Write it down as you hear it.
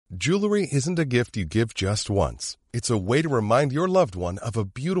Jewelry isn't a gift you give just once. It's a way to remind your loved one of a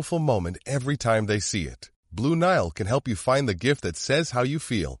beautiful moment every time they see it. Blue Nile can help you find the gift that says how you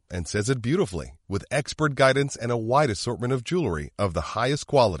feel and says it beautifully, with expert guidance and a wide assortment of jewelry of the highest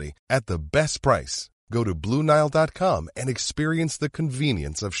quality at the best price. Go to BlueNile.com and experience the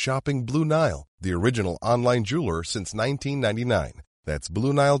convenience of shopping Blue Nile, the original online jeweler since 1999. That's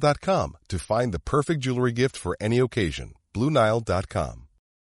BlueNile.com to find the perfect jewelry gift for any occasion. BlueNile.com.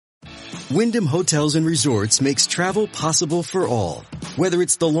 Wyndham Hotels and Resorts makes travel possible for all. Whether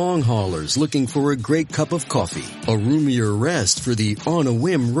it's the long haulers looking for a great cup of coffee, a roomier rest for the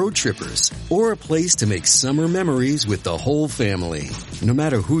on-a-whim road trippers, or a place to make summer memories with the whole family. No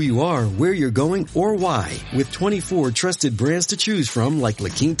matter who you are, where you're going, or why, with 24 trusted brands to choose from like La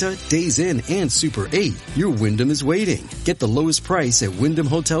Quinta, Days Inn, and Super 8, your Wyndham is waiting. Get the lowest price at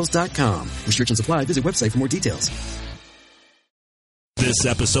WyndhamHotels.com. Restrictions apply. Visit website for more details. This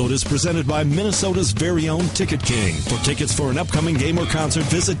episode is presented by Minnesota's very own Ticket King. For tickets for an upcoming game or concert,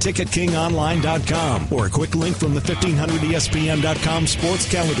 visit TicketKingOnline.com or a quick link from the 1500ESPN.com sports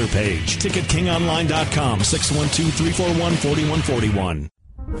calendar page. TicketKingOnline.com, 612-341-4141.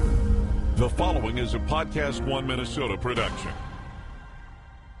 The following is a Podcast One Minnesota production.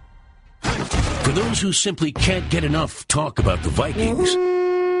 For those who simply can't get enough talk about the Vikings,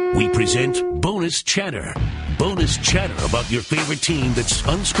 we present Bonus Chatter. Bonus chatter about your favorite team that's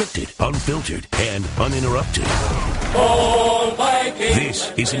unscripted, unfiltered, and uninterrupted.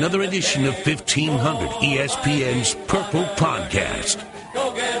 This is another edition of 1500 ESPN's Purple Podcast.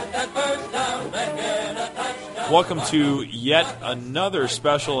 Welcome to yet another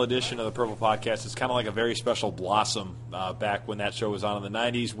special edition of the Purple Podcast. It's kind of like a very special Blossom back when that show was on in the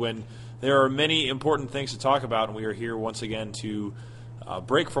 90s, when there are many important things to talk about, and we are here once again to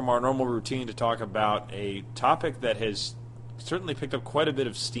break from our normal routine to talk about a topic that has certainly picked up quite a bit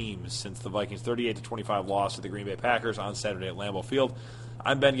of steam since the Vikings' 38-25 loss to the Green Bay Packers on Saturday at Lambeau Field.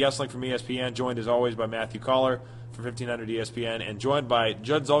 I'm Ben Gessling from ESPN, joined as always by Matthew Collar from 1500 ESPN, and joined by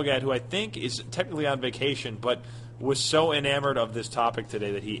Judd Zulgad, who I think is technically on vacation, but was so enamored of this topic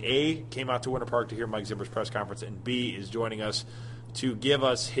today that he, A, came out to Winter Park to hear Mike Zimmer's press conference, and B, is joining us to give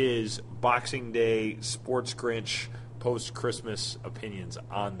us his Boxing Day Sports Grinch post-Christmas opinions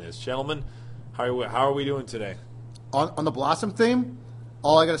on this. Gentlemen, how are we doing today? On the Blossom theme,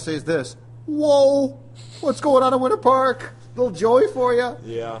 all I got to say is this. Whoa! What's going on in Winter Park? Little Joey for you.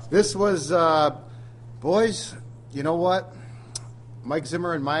 Yeah. This was, boys, you know what? Mike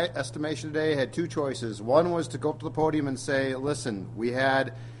Zimmer, in my estimation today, had two choices. One was to go up to the podium and say, listen, we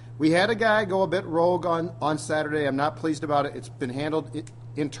had a guy go a bit rogue on Saturday. I'm not pleased about it. It's been handled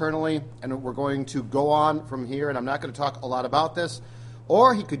internally, and we're going to go on from here, and I'm not going to talk a lot about this.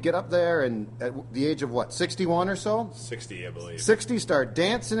 Or he could get up there and at the age of, 61 or so? 60, I believe. 60, start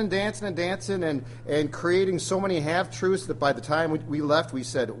dancing and creating so many half-truths that by the time we left, we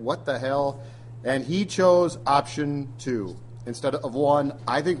said, what the hell? And he chose option 2 instead of 1.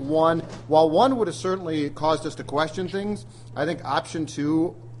 I think 1, while 1 would have certainly caused us to question things, I think option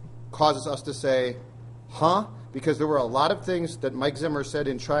 2 causes us to say, huh? Because there were a lot of things that Mike Zimmer said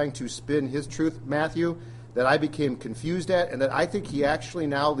in trying to spin his truth, Matthew, that I became confused at, and that I think he actually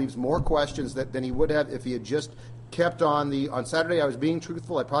now leaves more questions than he would have if he had just kept on Saturday. I was being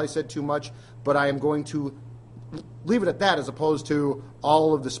truthful. I probably said too much, but I am going to leave it at that as opposed to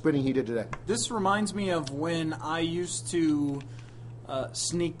all of the spinning he did today. This reminds me of when I used to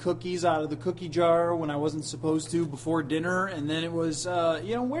sneak cookies out of the cookie jar when I wasn't supposed to before dinner, and then it was,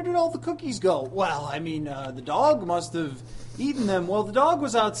 where did all the cookies go? Well, I mean, the dog must have eaten them. Well, the dog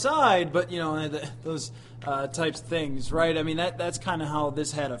was outside, but, those types of things, right? I mean, that's kind of how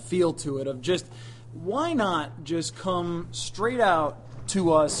this had a feel to it, of just, why not just come straight out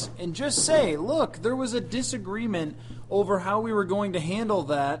to us and just say, look, there was a disagreement over how we were going to handle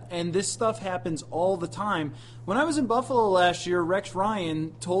that, and this stuff happens all the time. When I was in Buffalo last year, Rex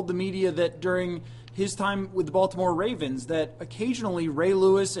Ryan told the media that during his time with the Baltimore Ravens that occasionally Ray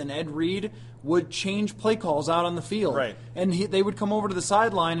Lewis and Ed Reed would change play calls out on the field. Right. And they would come over to the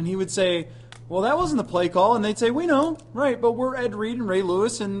sideline, and he would say, well, that wasn't the play call. And they'd say, we know, right, but we're Ed Reed and Ray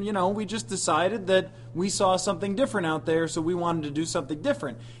Lewis, and, we just decided that we saw something different out there, so we wanted to do something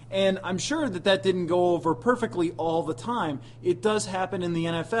different. And I'm sure that didn't go over perfectly all the time. It does happen in the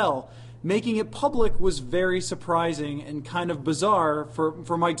NFL. Making it public was very surprising and kind of bizarre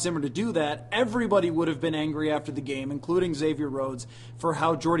for Mike Zimmer to do that. Everybody would have been angry after the game, including Xavier Rhodes, for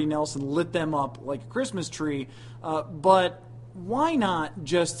how Jordy Nelson lit them up like a Christmas tree. But why not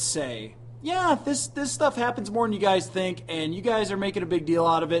just say, yeah, this stuff happens more than you guys think, and you guys are making a big deal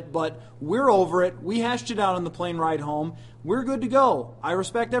out of it, but we're over it. We hashed it out on the plane ride home. We're good to go. I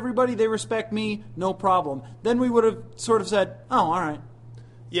respect everybody. They respect me. No problem. Then we would have sort of said, oh, all right.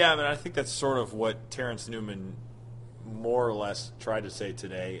 Yeah, I mean, I think that's sort of what Terrence Newman more or less tried to say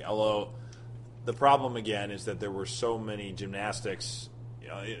today, although the problem, again, is that there were so many gymnastics,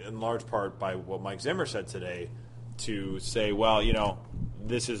 in large part by what Mike Zimmer said today, to say, well,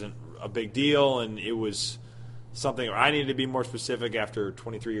 this isn't a big deal, and it was something I needed to be more specific after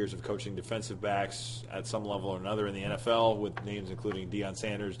 23 years of coaching defensive backs at some level or another in the NFL, with names including Deion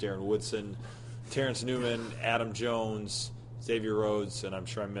Sanders, Darren Woodson, Terrence Newman, Adam Jones, Xavier Rhodes, and I'm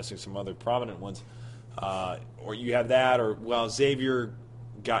sure I'm missing some other prominent ones. Or you have that, or, well, Xavier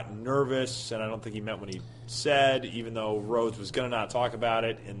got nervous, and I don't think he meant what he said, even though Rhodes was going to not talk about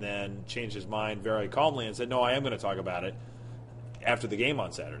it, and then changed his mind very calmly and said, no, I am going to talk about it after the game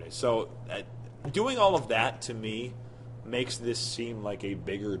on Saturday. So doing all of that, to me, makes this seem like a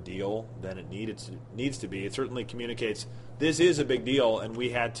bigger deal than it needs to be. It certainly communicates this is a big deal, and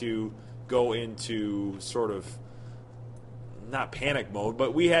we had to go into sort of not panic mode,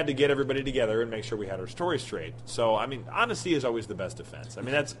 but we had to get everybody together and make sure we had our story straight. So, I mean, honesty is always the best defense. I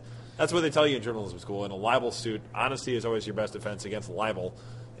mean, that's what they tell you in journalism school. In a libel suit, honesty is always your best defense against libel.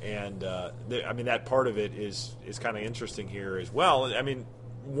 And, I mean, that part of it is kind of interesting here as well. I mean,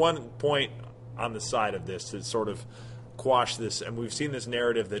 one point on the side of this to sort of quash this, and we've seen this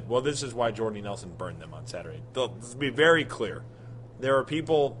narrative that, well, this is why Jordy Nelson burned them on Saturday. Let's be very clear. There are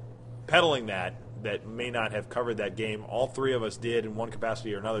people peddling that may not have covered that game. All three of us did in one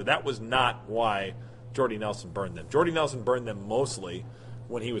capacity or another. That was not why Jordy Nelson burned them. Jordy Nelson burned them mostly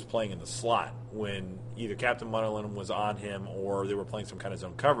when he was playing in the slot, when either Captain Munnerlyn was on him or they were playing some kind of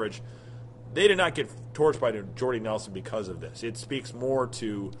zone coverage. They did not get torched by Jordy Nelson because of this. It speaks more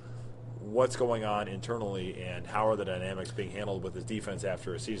to what's going on internally and how are the dynamics being handled with his defense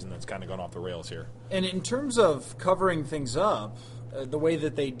after a season that's kind of gone off the rails here. And in terms of covering things up, the way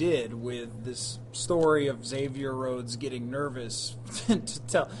that they did with this story of Xavier Rhodes getting nervous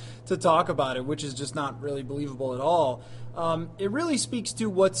to talk about it, which is just not really believable at all, it really speaks to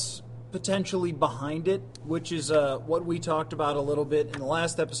what's potentially behind it, which is what we talked about a little bit in the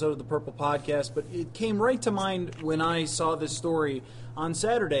last episode of the Purple Podcast, but it came right to mind when I saw this story on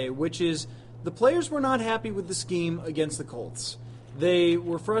Saturday, which is the players were not happy with the scheme against the Colts. They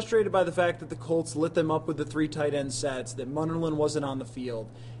were frustrated by the fact that the Colts lit them up with the 3 tight end sets, that Munnerlyn wasn't on the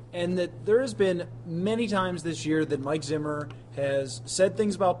field, and that there has been many times this year that Mike Zimmer has said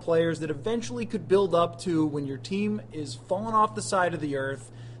things about players that eventually could build up to when your team is falling off the side of the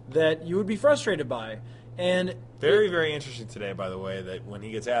earth that you would be frustrated by. And very, very interesting today, by the way, that when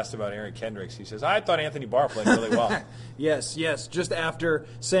he gets asked about Aaron Kendricks, he says, I thought Anthony Barr played really well. Yes, just after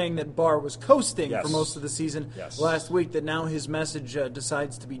saying that Barr was coasting for most of the season last week, that now his message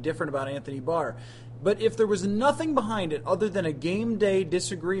decides to be different about Anthony Barr. But if there was nothing behind it other than a game day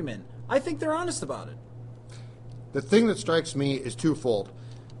disagreement, I think they're honest about it. The thing that strikes me is twofold.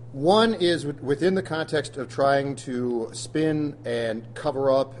 One is within the context of trying to spin and cover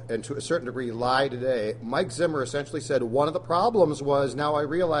up and to a certain degree lie today, Mike Zimmer essentially said one of the problems was, now I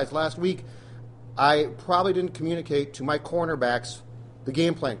realized last week, I probably didn't communicate to my cornerbacks the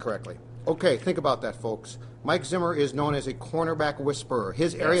game plan correctly. Okay, think about that, folks. Mike Zimmer is known as a cornerback whisperer.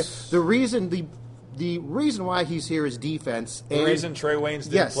 His area, the reason why he's here is defense. The reason Trey Waynes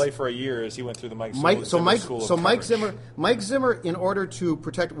didn't play for a year is he went through the Mike Zimmer, in order to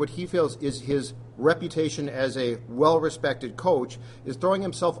protect what he feels is his reputation as a well-respected coach, is throwing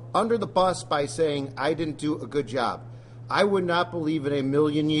himself under the bus by saying, I didn't do a good job. I would not believe in a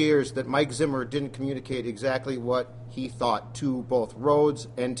million years that Mike Zimmer didn't communicate exactly what he thought to both Rhodes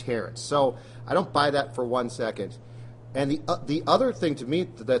and Terrence. So I don't buy that for 1 second. And the other thing to me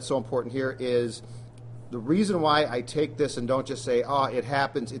that's so important here is the reason why I take this and don't just say, it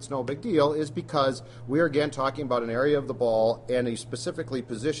happens, it's no big deal, is because we're again talking about an area of the ball and specifically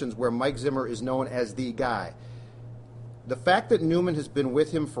positions where Mike Zimmer is known as the guy. The fact that Newman has been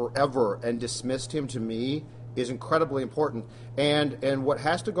with him forever and dismissed him, to me, is incredibly important. And what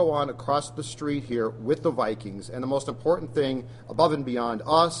has to go on across the street here with the Vikings, and the most important thing above and beyond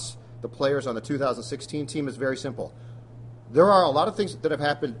us, the players on the 2016 team, is very simple. There are a lot of things that have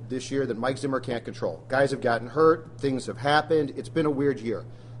happened this year that Mike Zimmer can't control. Guys have gotten hurt. Things have happened. It's been a weird year.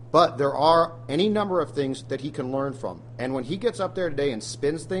 But there are any number of things that he can learn from. And when he gets up there today and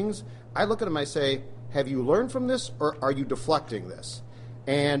spins things, I look at him and I say, have you learned from this or are you deflecting this?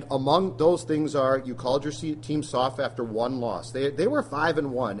 And among those things are, you called your team soft after one loss. They were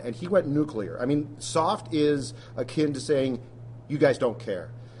 5-1, and he went nuclear. I mean, soft is akin to saying, you guys don't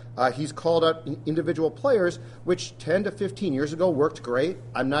care. He's called out individual players, which 10 to 15 years ago worked great.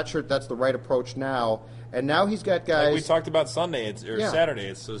 I'm not sure if that's the right approach now. And now he's got guys. Like we talked about Sunday Saturday.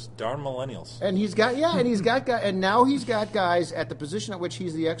 It's those darn millennials. And now he's got guys at the position at which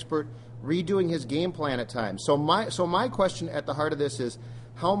he's the expert redoing his game plan at times. So my question at the heart of this is,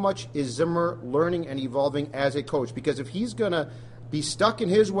 how much is Zimmer learning and evolving as a coach? Because if he's going to be stuck in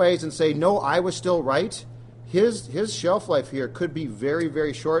his ways and say, no, I was still right, his shelf life here could be very,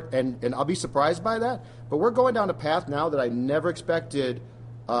 very short, and I'll be surprised by that. But we're going down a path now that I never expected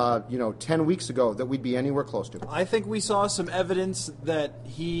 10 weeks ago that we'd be anywhere close to. I think we saw some evidence that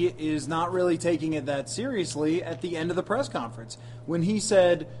he is not really taking it that seriously at the end of the press conference when he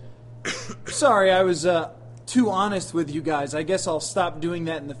said, sorry, I was too honest with you guys. I guess I'll stop doing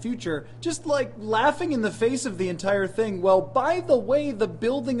that in the future. Just like laughing in the face of the entire thing. Well, by the way, the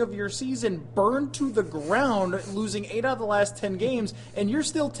building of your season burned to the ground, losing 8 out of the last 10 games, and you're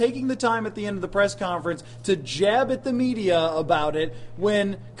still taking the time at the end of the press conference to jab at the media about it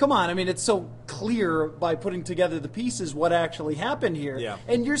when, come on, I mean, it's so clear by putting together the pieces what actually happened here. Yeah.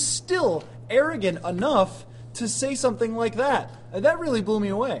 And you're still arrogant enough to say something like that. That really blew me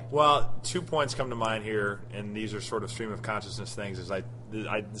away. Well, 2 points come to mind here, and these are sort of stream of consciousness things.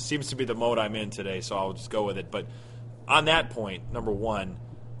 It seems to be the mode I'm in today, so I'll just go with it. But on that point, number one,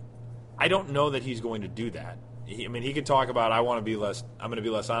 I don't know that he's going to do that. He can talk about I'm going to be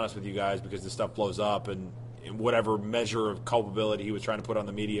less honest with you guys because this stuff blows up, and whatever measure of culpability he was trying to put on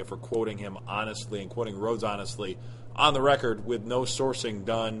the media for quoting him honestly and quoting Rhodes honestly on the record with no sourcing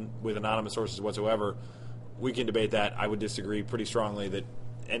done with anonymous sources whatsoever. We can debate that. I would disagree pretty strongly that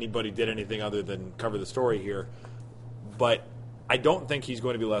anybody did anything other than cover the story here. But I don't think he's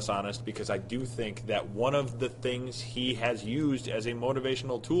going to be less honest because I do think that one of the things he has used as a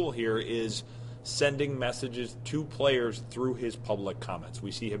motivational tool here is sending messages to players through his public comments.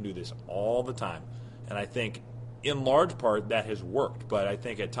 We see him do this all the time. And I think in large part that has worked. But I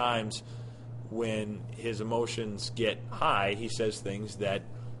think at times when his emotions get high, he says things that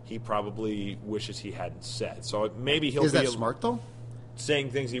he probably wishes he hadn't said. So maybe he'll Is that smart, though?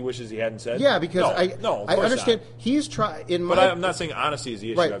 Saying things he wishes he hadn't said? Yeah, because I understand. Not. He's trying. But I'm not saying honesty is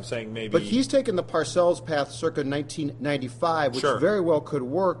the issue. Right. I'm saying maybe. But he's taken the Parcells path circa 1995, which very well could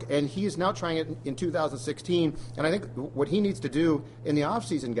work, and he is now trying it in 2016. And I think what he needs to do in the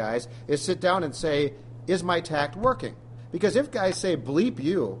offseason, guys, is sit down and say, is my tact working? Because if guys say, bleep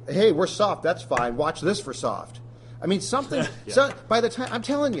you, hey, we're soft, that's fine, watch this for soft. I mean, something. Yeah. So by the time I'm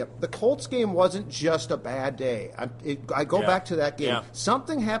telling you, the Colts game wasn't just a bad day. I go back to that game. Yeah.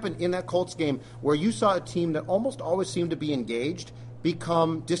 Something happened in that Colts game where you saw a team that almost always seemed to be engaged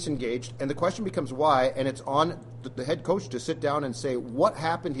become disengaged, and the question becomes why. And it's on the head coach to sit down and say what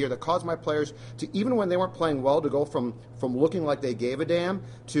happened here that caused my players to, even when they weren't playing well, to go from looking like they gave a damn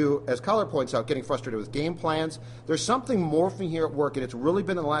to, as Collar points out, getting frustrated with game plans. There's something morphing here at work, and it's really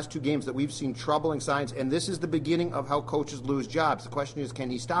been in the last 2 games that we've seen troubling signs, and this is the beginning of how coaches lose jobs. The question is, can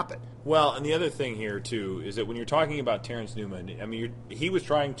he stop it? Well, and the other thing here, too, is that when you're talking about Terrence Newman, I mean, he was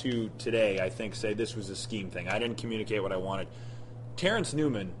trying to today, I think, say this was a scheme thing. I didn't communicate what I wanted. Terrence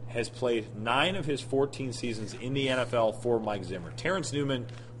Newman has played 9 of his 14 seasons in the NFL for Mike Zimmer. Terrence Newman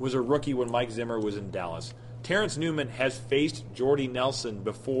was a rookie when Mike Zimmer was in Dallas. Terrence Newman has faced Jordy Nelson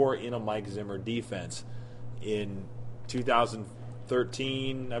before in a Mike Zimmer defense. In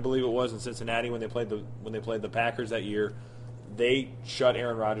 2013, I believe it was, in Cincinnati when they played the Packers that year, they shut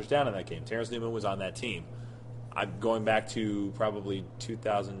Aaron Rodgers down in that game. Terrence Newman was on that team. I'm going back to probably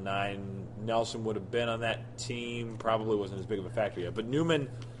 2009. Nelson would have been on that team. Probably wasn't as big of a factor yet. But Newman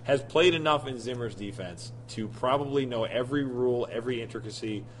has played enough in Zimmer's defense to probably know every rule, every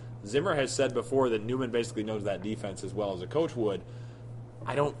intricacy. Zimmer has said before that Newman basically knows that defense as well as a coach would.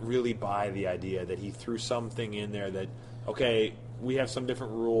 I don't really buy the idea that he threw something in there that, okay, we have some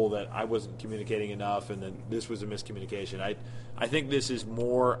different rule that I wasn't communicating enough and then this was a miscommunication. I think this is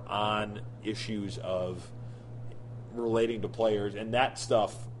more on issues of relating to players, and that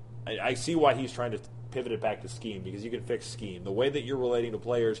stuff, I see why he's trying to pivot it back to scheme, because you can fix scheme. The way that you're relating to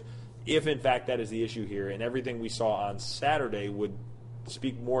players, if in fact that is the issue here, and everything we saw on Saturday would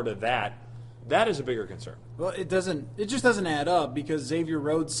speak more to that, that is a bigger concern. Well, it just doesn't add up, because Xavier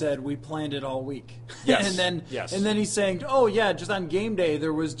Rhodes said we planned it all week. Yes. and then he's saying, oh yeah, just on game day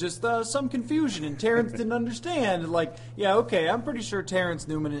there was just some confusion and Terrence didn't understand. Like, yeah, okay, I'm pretty sure Terrence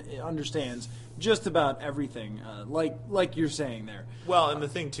Newman understands just about everything, like you're saying there. Well, and the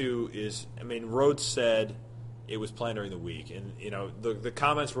thing too is, I mean, Rhodes said it was planned during the week, and the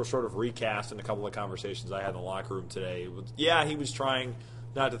comments were sort of recast in a couple of conversations I had in the locker room today. He was trying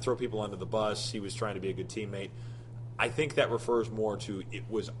not to throw people under the bus. He was trying to be a good teammate. I think that refers more to it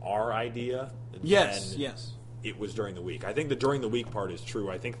was our idea. Yes. It was during the week. I think the during the week part is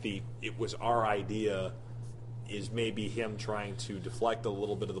true. I think it was our idea is maybe him trying to deflect a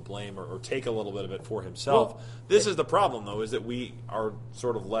little bit of the blame or take a little bit of it for himself. Well, this is the problem, though, is that we are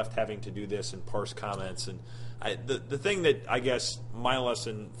sort of left having to do this and parse comments. And the thing that I guess my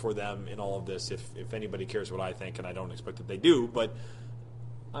lesson for them in all of this, if anybody cares what I think, and I don't expect that they do, but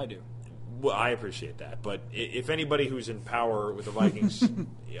I do. Well, I appreciate that. But if anybody who's in power with the Vikings,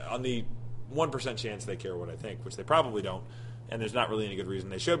 on the 1% chance they care what I think, which they probably don't, and there's not really any good reason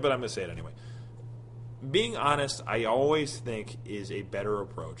they should, but I'm going to say it anyway. Being honest, I always think, is a better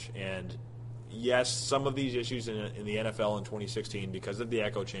approach. And yes, some of these issues in the NFL in 2016, because of the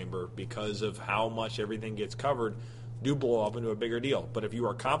echo chamber, because of how much everything gets covered, do blow up into a bigger deal. But if you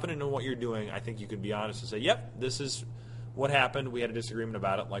are confident in what you're doing, I think you can be honest and say, yep, this is what happened. We had a disagreement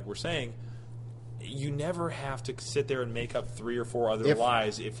about it, like we're saying. You never have to sit there and make up 3 or 4 other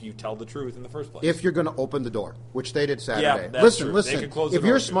lies if you tell the truth in the first place. If you're going to open the door, which they did Saturday. Yeah, that's true. Listen. If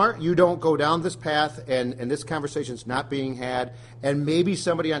you're smart, you don't go down this path, and this conversation's not being had, and maybe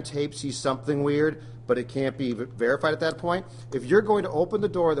somebody on tape sees something weird, but it can't be verified at that point. If you're going to open the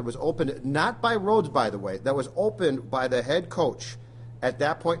door that was opened, not by Rhodes, by the way, that was opened by the head coach, at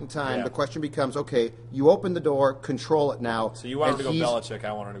that point in time, the question becomes, okay, you open the door, control it now. So you want him to go Belichick,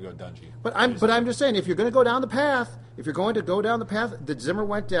 I want him to go Dungy. But I'm just saying, if you're going to go down the path, that Zimmer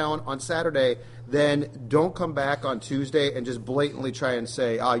went down on Saturday, then don't come back on Tuesday and just blatantly try and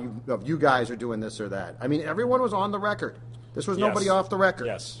say, you guys are doing this or that. I mean, everyone was on the record. This was nobody off the record.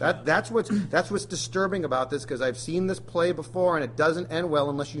 Yes. That's what's disturbing about this, because I've seen this play before, and it doesn't end well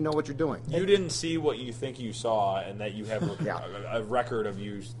unless you know what you're doing. You didn't see what you think you saw, and that you have a record of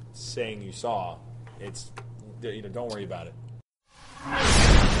you saying you saw. It's don't worry about it.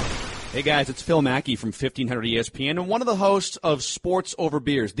 Hey guys, it's Phil Mackey from 1500 ESPN and one of the hosts of Sports Over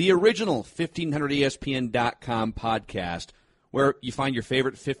Beers, the original 1500ESPN.com podcast, where you find your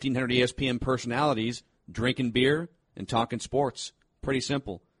favorite 1500 ESPN personalities drinking beer and talking sports. Pretty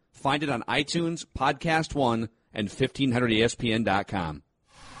simple. Find it on iTunes, Podcast One, and 1500ESPN.com.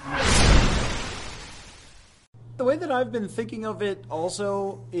 The way that I've been thinking of it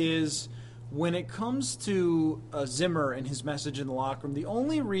also is when it comes to Zimmer and his message in the locker room, the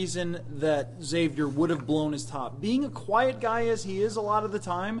only reason that Xavier would have blown his top, being a quiet guy as he is a lot of the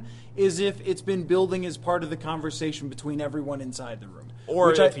time, is if it's been building as part of the conversation between everyone inside the room.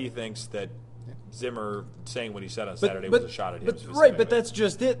 Or if he thinks that Zimmer saying what he said on Saturday was a shot at him. Right, but that's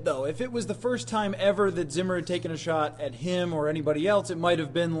just it, though. If it was the first time ever that Zimmer had taken a shot at him or anybody else, it might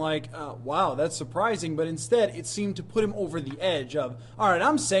have been like, wow, that's surprising. But instead, it seemed to put him over the edge of, all right,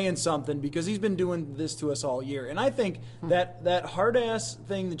 I'm saying something because he's been doing this to us all year. And I think that hard-ass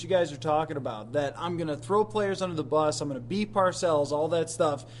thing that you guys are talking about, that I'm going to throw players under the bus, I'm going to beat Parcells, all that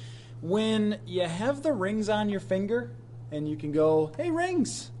stuff, when you have the rings on your finger and you can go, hey,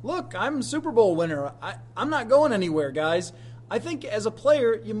 rings, look, I'm a Super Bowl winner. I'm not going anywhere, guys. I think as a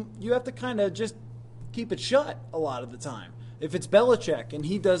player, you have to kind of just keep it shut a lot of the time. If it's Belichick and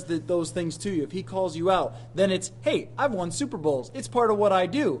he does those things to you, if he calls you out, then it's, hey, I've won Super Bowls. It's part of what I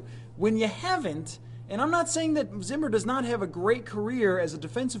do. When you haven't, and I'm not saying that Zimmer does not have a great career as a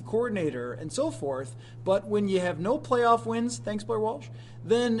defensive coordinator and so forth, but when you have no playoff wins, thanks Blair Walsh,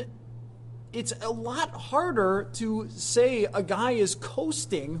 then it's a lot harder to say a guy is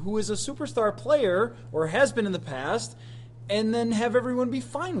coasting who is a superstar player or has been in the past and then have everyone be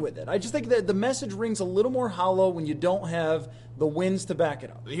fine with it. I just think that the message rings a little more hollow when you don't have the wins to back it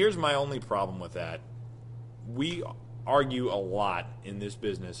up. Here's my only problem with that. We argue a lot in this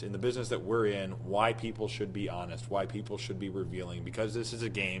business, in the business that we're in, why people should be honest, why people should be revealing, because this is a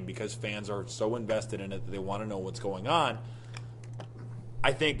game, because fans are so invested in it that they want to know what's going on.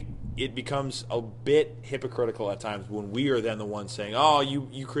 I think it becomes a bit hypocritical at times when we are then the ones saying, oh,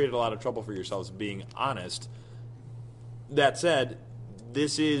 you created a lot of trouble for yourselves being honest. That said,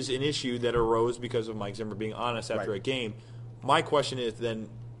 this is an issue that arose because of Mike Zimmer being honest after a game. My question is then,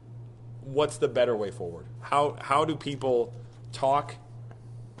 what's the better way forward? How do people talk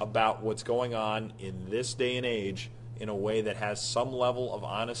about what's going on in this day and age in a way that has some level of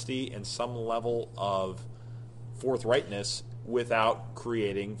honesty and some level of forthrightness without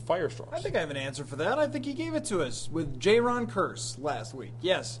creating firestorms? I think I have an answer for that. I think he gave it to us with J-Ron Curse last week.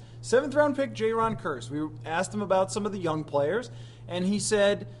 Yes, 7th-round pick J-Ron Curse. We asked him about some of the young players, and he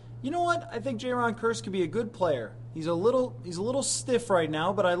said, you know what? I think J-Ron Curse could be a good player. He's a little stiff right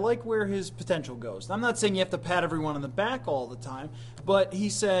now, but I like where his potential goes. I'm not saying you have to pat everyone on the back all the time, but he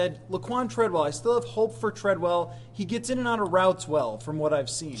said, Laquan Treadwell, I still have hope for Treadwell. He gets in and out of routes well from what I've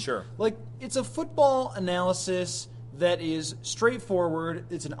seen. Sure. Like, it's a football analysis that is straightforward.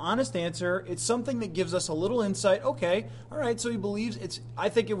 It's an honest answer. It's something that gives us a little insight. Okay, all right, so he believes it's. I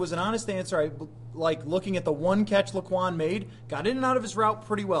think it was an honest answer. Like looking at the one catch Laquan made, got in and out of his route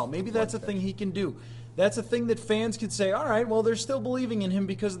pretty well. Maybe that's a thing he can do. That's a thing that fans could say, all right, well, they're still believing in him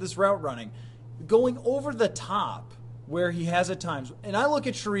because of this route running. Going over the top where he has at times, and I look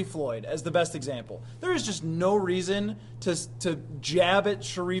at Sharif Floyd as the best example. There is just no reason to jab at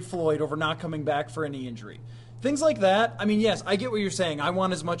Sharif Floyd over not coming back for any injury. Things like that, I mean, yes, I get what you're saying. I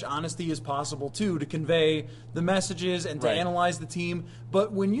want as much honesty as possible, too, to convey the messages and to analyze the team.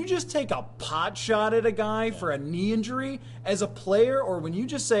 But when you just take a pot shot at a guy for a knee injury, as a player, or when you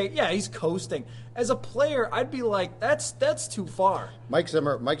just say, yeah, he's coasting, as a player, I'd be like, that's too far. Mike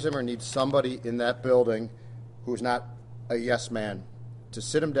Zimmer needs somebody in that building who's not a yes man to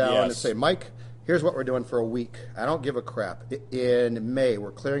sit him down and say, Mike, here's what we're doing for a week. I don't give a crap. In May,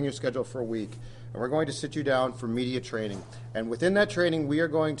 we're clearing your schedule for a week. And we're going to sit you down for media training. And within that training, we are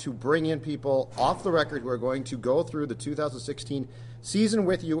going to bring in people off the record who are going to go through the 2016 season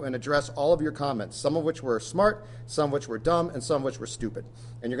with you and address all of your comments, some of which were smart, some of which were dumb, and some of which were stupid.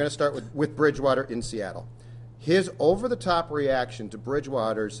 And you're going to start with Bridgewater in Seattle. His over-the-top reaction to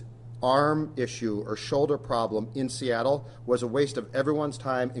Bridgewater's arm issue or shoulder problem in Seattle was a waste of everyone's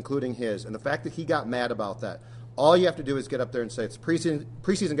time, including his. And the fact that he got mad about that, all you have to do is get up there and say, it's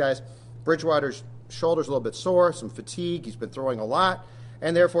preseason guys. Bridgewater's shoulder's a little bit sore, some fatigue, he's been throwing a lot,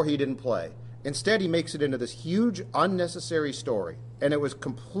 and therefore he didn't play. Instead, he makes it into this huge, unnecessary story, and it was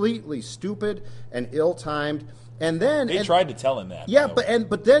completely stupid and ill-timed. And then they tried to tell him that. Yeah,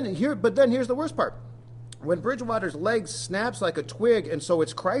 but then here's the worst part. When Bridgewater's leg snaps like a twig, and so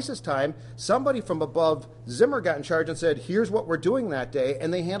it's crisis time, somebody from above Zimmer got in charge and said, here's what we're doing that day,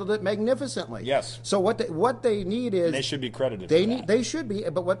 and they handled it magnificently. Yes. So what they need is... They should be credited They should be,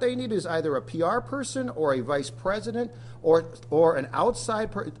 but what they need is either a PR person or a vice president or an outside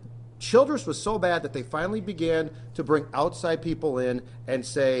person. Childress was so bad that they finally began to bring outside people in and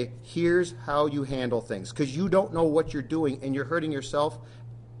say, here's how you handle things, because you don't know what you're doing, and you're hurting yourself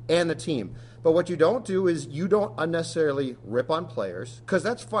and the team. But what you don't do is you don't unnecessarily rip on players, because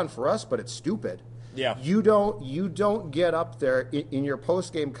that's fun for us, but it's stupid. Yeah. You don't get up there in your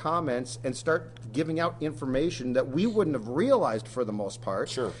post-game comments and start giving out information that we wouldn't have realized for the most part.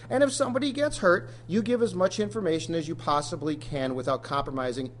 Sure. And if somebody gets hurt, you give as much information as you possibly can without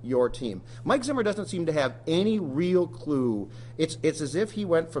compromising your team. Mike Zimmer doesn't seem to have any real clue. It's as if he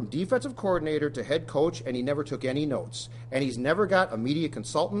went from defensive coordinator to head coach and he never took any notes. And he's never got a media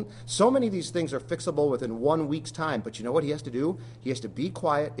consultant. So many of these things are fixable within 1 week's time. But you know what he has to do? He has to be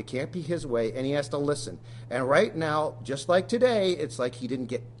quiet. It can't be his way. And he has to listen. And right now, just like today, it's like he didn't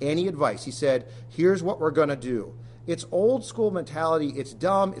get any advice. He said, here's what we're going to do. It's old school mentality. It's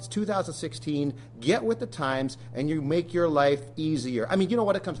dumb. It's 2016. Get with the times, and you make your life easier. I mean, you know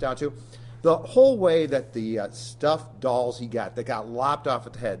what it comes down to? The whole way that the stuffed dolls he got that got lopped off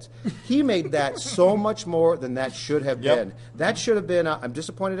at the heads, he made that so much more than that should have been. That should have been, I'm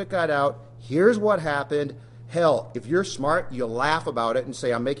disappointed it got out. Here's what happened. Hell, if you're smart, you'll laugh about it and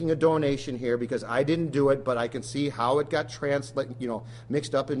say, I'm making a donation here because I didn't do it, but I can see how it got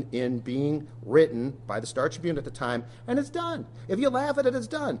mixed up in being written by the Star Tribune at the time, and it's done. If you laugh at it, it's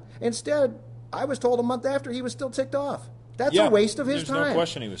done. Instead, I was told a month after he was still ticked off. That's a waste of his time. There's no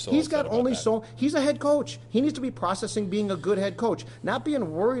question he was so He's got upset only about that. so he's a head coach. He needs to be processing being a good head coach, not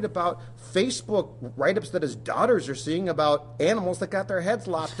being worried about Facebook write-ups that his daughters are seeing about animals that got their heads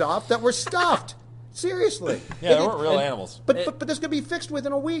lopped off that were stuffed. Seriously. Yeah, they weren't real animals. But this could be fixed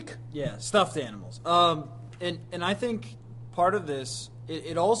within a week. Yeah, stuffed animals. And I think part of this,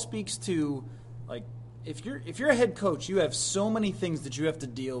 it all speaks to, like, if you're a head coach, you have so many things that you have to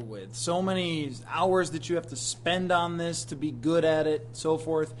deal with, so many hours that you have to spend on this to be good at it, so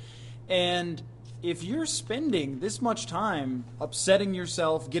forth. And if you're spending this much time upsetting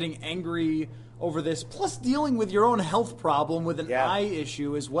yourself, getting angry over this, plus dealing with your own health problem with an eye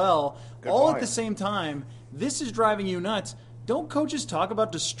issue as well, at the same time, this is driving you nuts. Don't coaches talk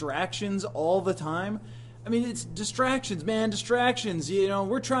about distractions all the time? I mean, it's distractions, man, distractions. You know,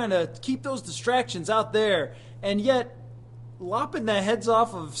 we're trying to keep those distractions out there. And yet, lopping the heads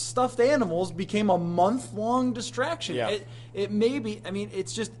off of stuffed animals became a month-long distraction. Yeah. It may be, I mean,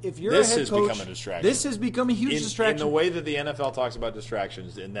 it's just, if you're This a head has coach, become a distraction. this has become a huge distraction. In the way that the NFL talks about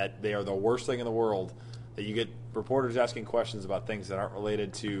distractions, in that they are the worst thing in the world, that you get reporters asking questions about things that aren't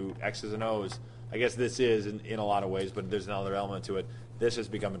related to X's and O's. I guess this is in a lot of ways, but there's another element to it. This has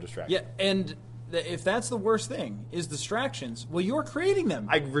become a distraction. Yeah, and if that's the worst thing, is distractions, well, you're creating them.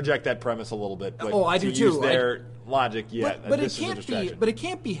 I reject that premise a little bit. But I do too. Use their logic, but this it can't is a distraction. but it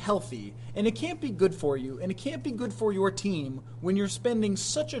can't be healthy, and it can't be good for you, and it can't be good for your team when you're spending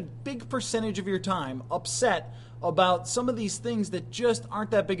such a big percentage of your time upset about some of these things that just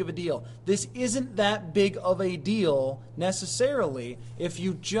aren't that big of a deal. This isn't that big of a deal necessarily if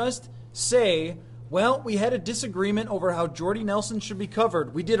you just say, well, we had a disagreement over how Jordy Nelson should be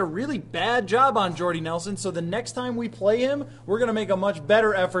covered. We did a really bad job on Jordy Nelson, so the next time we play him, we're going to make a much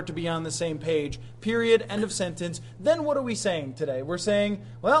better effort to be on the same page. Period. End of sentence. Then what are we saying today? We're saying,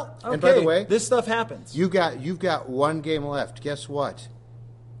 well, okay, and by the way, this stuff happens. You've got one game left. Guess what?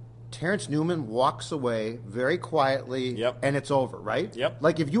 Terrence Newman walks away very quietly, and it's over, right? Yep.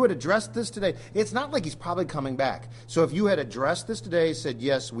 Like, if you had addressed this today, it's not like he's probably coming back. So if you had addressed this today, said,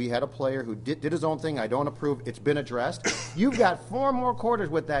 yes, we had a player who did his own thing, I don't approve, it's been addressed, you've got 4 more quarters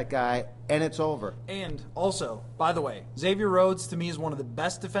with that guy, and it's over. And also, by the way, Xavier Rhodes, to me, is one of the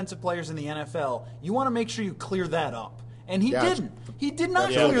best defensive players in the NFL. You want to make sure you clear that up. And he didn't. He did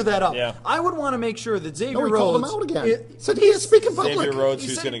not clear that up. Yeah. I would want to make sure that Xavier Rhodes... called him out again. Said he is speaking public. Xavier Rhodes,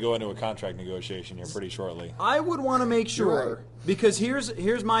 who's going to go into a contract negotiation here pretty shortly. I would want to make sure, because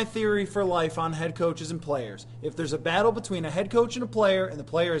here's my theory for life on head coaches and players. If there's a battle between a head coach and the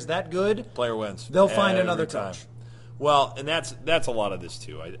player is that good, player wins. They'll find another coach. Well, and that's a lot of this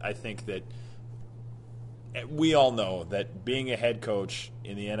too. I think that we all know that being a head coach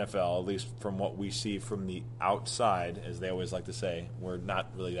in the NFL, at least from what we see from the outside, as they always like to say, we're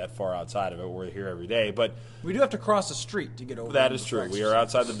not really that far outside of it. We're here every day, but we do have to cross the street to get over. That is true. We are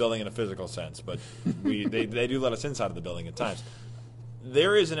outside the building in a physical sense, but they do let us inside of the building at times.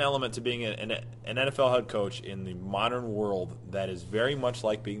 There is an element to being an NFL head coach in the modern world that is very much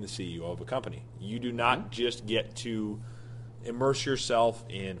like being the CEO of a company. You do not just get to immerse yourself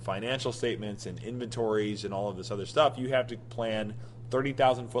in financial statements and inventories and all of this other stuff. You have to plan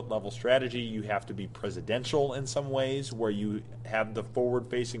 30,000-foot level strategy. You have to be presidential in some ways, where you have the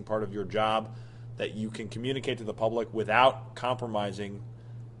forward-facing part of your job that you can communicate to the public without compromising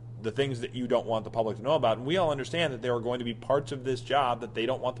the things that you don't want the public to know about. And we all understand that there are going to be parts of this job that they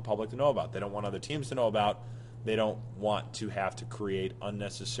don't want the public to know about. They don't want other teams to know about. They don't want to have to create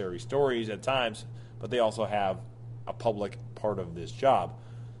unnecessary stories at times, but they also have a public part of this job.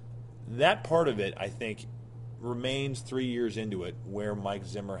 That part of it, I think, remains 3 years into it where Mike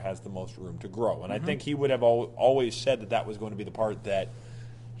Zimmer has the most room to grow. And I think he would have always said that was going to be the part that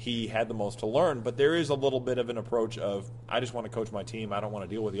he had the most to learn. But there is a little bit of an approach of, I just want to coach my team. I don't want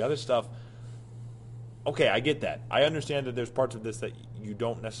to deal with the other stuff. Okay, I get that. I understand that there's parts of this that you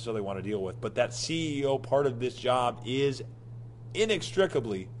don't necessarily want to deal with. But that CEO part of this job is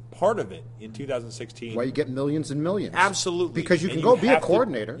inextricably part of it in 2016. Why you get millions and millions. Absolutely. Because you can go be a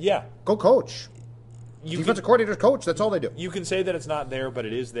coordinator. Go coach. Defensive coordinators coach. That's all they do. You can say that it's not there, but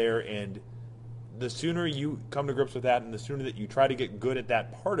it is there. And the sooner you come to grips with that and the sooner that you try to get good at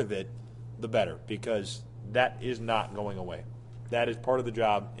that part of it, the better. Because that is not going away. That is part of the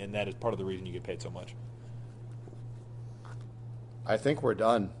job, and that is part of the reason you get paid so much. I think we're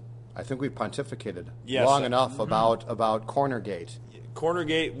done. I think we've pontificated long enough about Cornergate.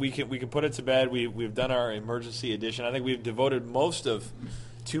 Cornergate, we can put it to bed. We've done our emergency edition. I think we've devoted most of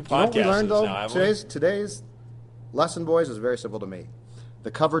 2 podcasts. You know what we learned, though? Now, Today's lesson, boys, is very simple to me.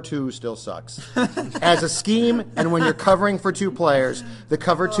 The cover 2 still sucks. As a scheme, and when you're covering for 2 players, the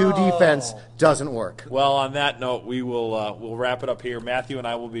cover 2 defense doesn't work. Well, on that note, we will we'll wrap it up here. Matthew and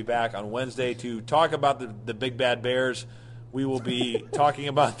I will be back on Wednesday to talk about the Big Bad Bears. We will be talking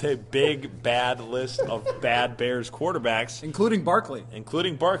about the big, bad list of bad Bears quarterbacks. Including Barkley.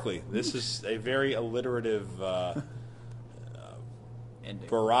 This is a very alliterative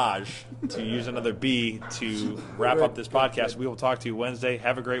barrage, to use another B, to wrap up this podcast. We will talk to you Wednesday.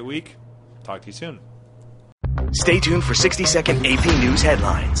 Have a great week. Talk to you soon. Stay tuned for 60-second AP News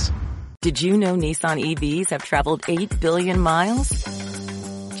headlines. Did you know Nissan EVs have traveled 8 billion miles?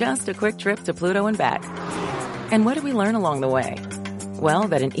 Just a quick trip to Pluto and back. And what did we learn along the way? Well,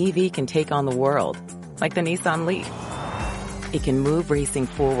 that an EV can take on the world, like the Nissan Leaf. It can move racing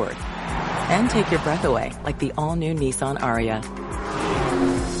forward and take your breath away, like the all-new Nissan Ariya.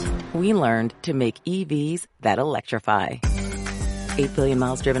 We learned to make EVs that electrify. 8 billion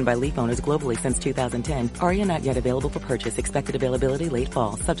miles driven by Leaf owners globally since 2010. Ariya not yet available for purchase. Expected availability late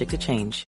fall, subject to change.